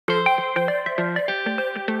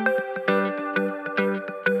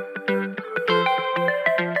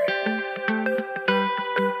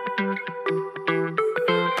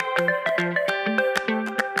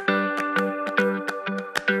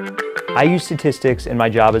I use statistics in my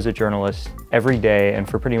job as a journalist every day and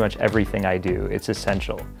for pretty much everything I do. It's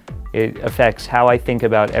essential. It affects how I think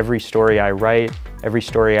about every story I write, every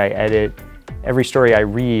story I edit, every story I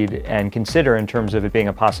read and consider in terms of it being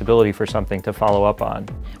a possibility for something to follow up on.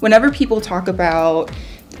 Whenever people talk about,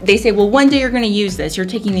 they say, well, one day you're going to use this, you're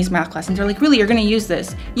taking these math classes, and they're like, really, you're going to use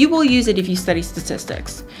this? You will use it if you study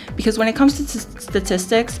statistics. Because when it comes to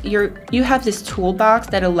statistics, you have this toolbox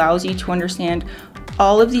that allows you to understand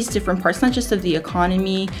all of these different parts, not just of the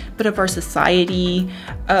economy, but of our society,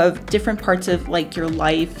 of different parts of like your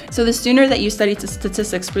life. So the sooner that you study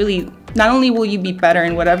statistics, really, not only will you be better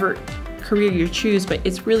in whatever career you choose, but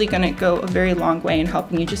it's really going to go a very long way in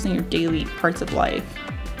helping you just in your daily parts of life.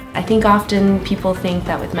 I think often people think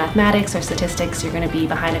that with mathematics or statistics, you're going to be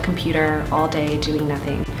behind a computer all day doing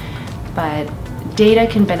nothing. But data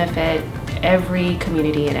can benefit every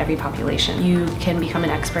community and every population. You can become an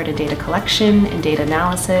expert in data collection and data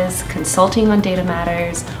analysis, consulting on data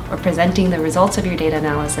matters, or presenting the results of your data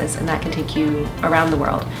analysis, and that can take you around the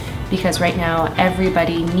world. Because right now,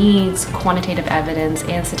 everybody needs quantitative evidence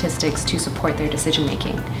and statistics to support their decision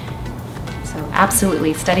making. So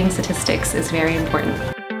absolutely, studying statistics is very important.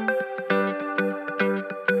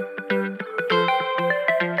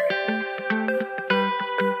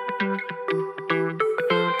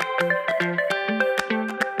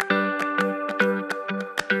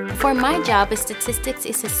 For my job, statistics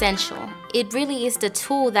is essential. It really is the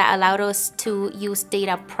tool that allowed us to use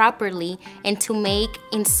data properly and to make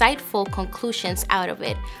insightful conclusions out of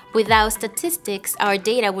it. Without statistics, our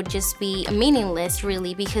data would just be meaningless,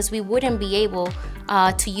 really, because we wouldn't be able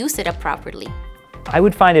to use it properly. I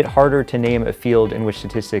would find it harder to name a field in which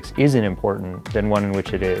statistics isn't important than one in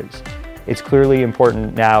which it is. It's clearly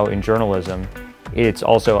important now in journalism. It's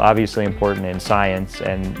also obviously important in science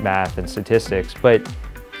and math and statistics, but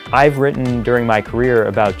I've written during my career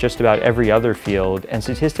about just about every other field, and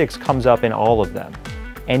statistics comes up in all of them.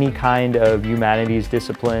 Any kind of humanities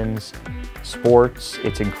disciplines, sports,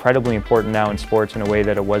 it's incredibly important now in sports in a way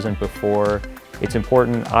that it wasn't before. It's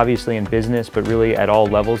important obviously in business, but really at all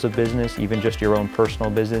levels of business, even just your own personal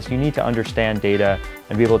business. You need to understand data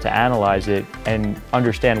and be able to analyze it and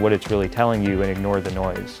understand what it's really telling you and ignore the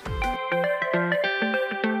noise.